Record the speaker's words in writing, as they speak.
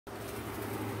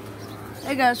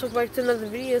Hey guys, welcome back to another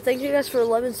video. Thank you guys for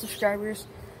 11 subscribers.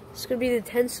 It's going to be the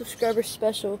 10 subscriber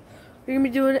special. We're going to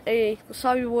be doing a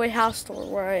WASABIBOI House tour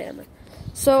where I am.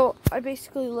 So, I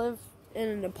basically live in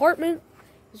an apartment.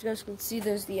 As you guys can see,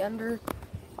 there's the under.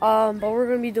 But we're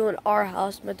going to be doing our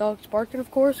house. My dog's barking,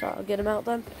 of course. I'll get him out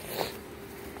then.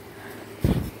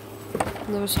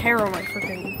 And there was hair on my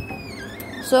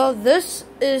freaking... So, this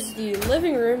is the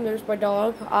living room. There's my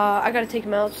dog. I got to take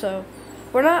him out, so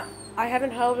I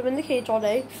haven't held him in the cage all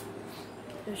day.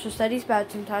 It's just that he's bad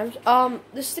sometimes.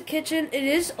 This is the kitchen. It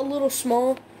is a little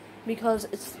small because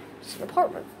it's an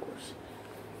apartment, of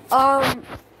course.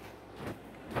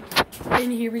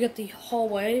 In here we got the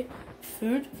hallway,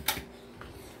 food.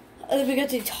 And then we got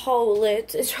the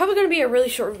toilet. It's probably going to be a really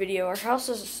short video. Our house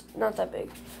is not that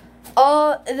big.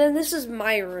 And then this is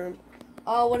my room.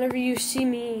 Whenever you see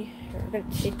me, I'm going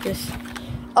to take this.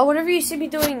 Whenever you see me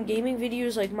doing gaming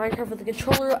videos like Minecraft with the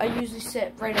controller, I usually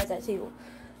sit right at that table.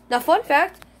 Now, fun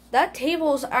fact, that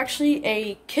table is actually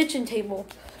a kitchen table.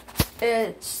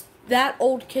 It's that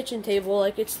old kitchen table,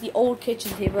 like it's the old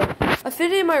kitchen table. I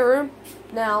fit it in my room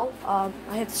now. I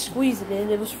had to squeeze it in.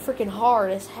 It was freaking hard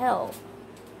as hell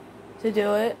to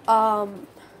do it.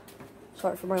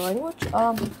 Sorry for my language.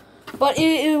 But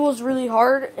it was really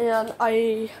hard, and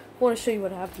I want to show you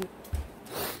what happened.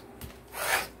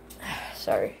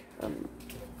 Sorry.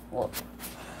 Well,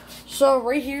 so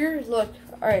right here, look.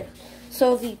 Alright.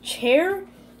 So the chair,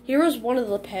 here was one of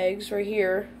the pegs right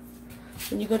here.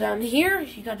 When you go down here,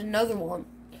 you got another one.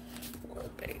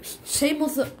 Same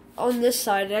with on this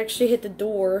side. It actually hit the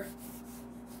door.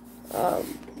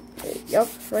 Yep,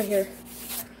 right here.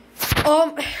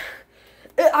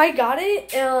 I got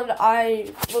it, and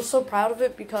I was so proud of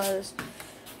it because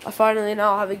I finally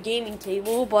now have a gaming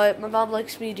table, but my mom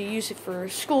likes me to use it for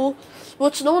school,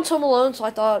 which no one's home alone, so I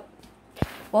thought,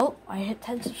 well, I hit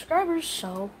 10 subscribers,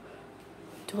 so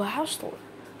do a house tour.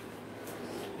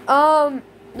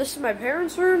 This is my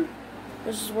parents' room.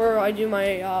 This is where I do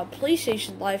my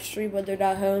PlayStation live stream when they're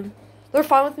not home. They're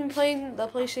fine with me playing the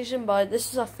PlayStation, but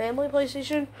this is a family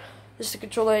PlayStation. This is the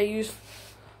controller I use.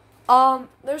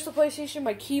 There's the PlayStation,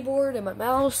 my keyboard, and my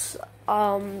mouse.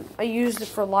 I used it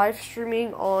for live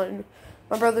streaming on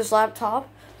my brother's laptop.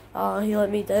 He let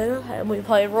me do, and we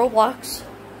played Roblox.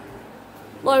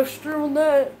 Live stream on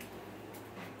that.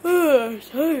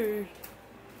 Tired.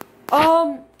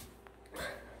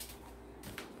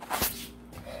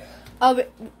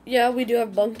 Yeah, we do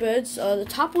have bunk beds. The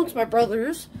top one's my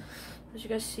brother's, as you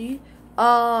guys see.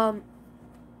 Snap,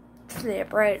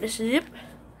 right, this is it.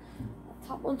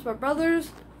 Top one's my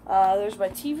brother's. There's my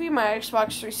TV, my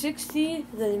Xbox 360.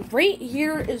 Then right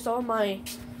here is all my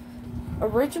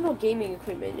original gaming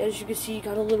equipment. As you can see, you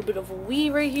got a little bit of a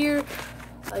Wii right here.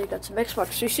 You got some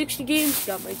Xbox 360 games.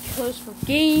 You got my toys for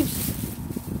games.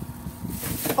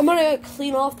 I'm gonna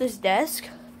clean off this desk,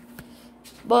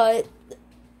 but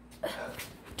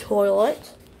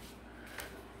toilet.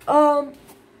 And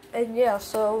yeah,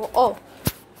 so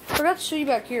forgot to show you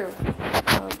back here.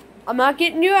 I'm not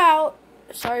getting you out.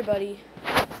 Sorry, buddy.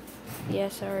 Yeah,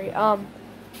 sorry.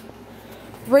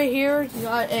 Right here, you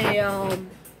got a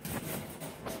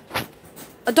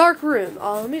dark room.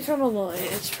 Let me turn on the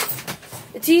light.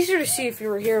 It's easier to see if you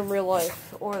were here in real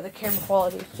life, or the camera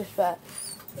quality is just bad.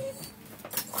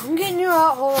 I'm getting you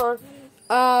out. Hold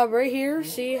on. Right here,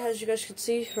 see, as you guys can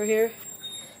see, right here.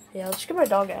 Yeah, let's get my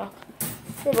dog out.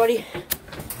 Hey, buddy.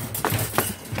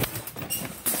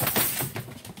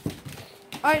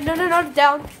 Alright, no,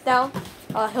 down.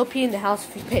 He'll pee in the house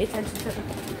if you pay attention to him.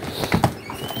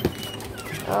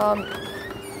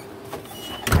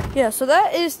 Yeah, so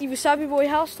that is the WASABIBOI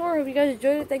House tour. Hope you guys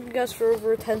enjoyed it. Thank you guys for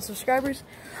over 10 subscribers.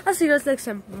 I'll see you guys next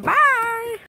time. Bye!